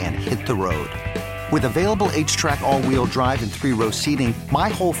Santa Fe and hit the road. With available H-Track all-wheel drive and 3-row seating, my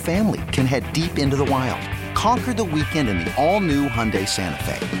whole family can head deep into the wild. Conquer the weekend in the all-new Hyundai Santa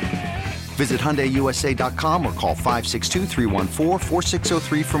Fe. Visit HyundaiUSA.com or call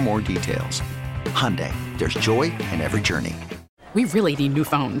 562-314-4603 for more details. Hyundai, there's joy in every journey. We really need new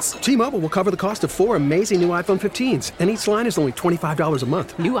phones. T-Mobile will cover the cost of 4 amazing new iPhone 15s, and each line is only $25 a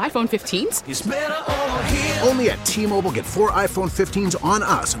month. New iPhone 15s? It's better over here. Only at T-Mobile, get 4 iPhone 15s on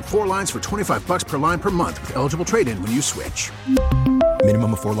us and 4 lines for $25 per line per month with eligible trade-in when you switch.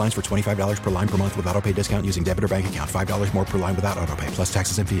 Minimum of 4 lines for $25 per line per month with autopay discount using debit or bank account. $5 more per line without autopay, plus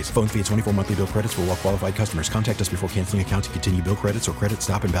taxes and fees. Phone fee at 24 monthly bill credits for well-qualified customers. Contact us before canceling account to continue bill credits or credit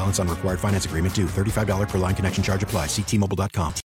stop and balance on required finance agreement due. $35 per line connection charge applies. See T-Mobile.com.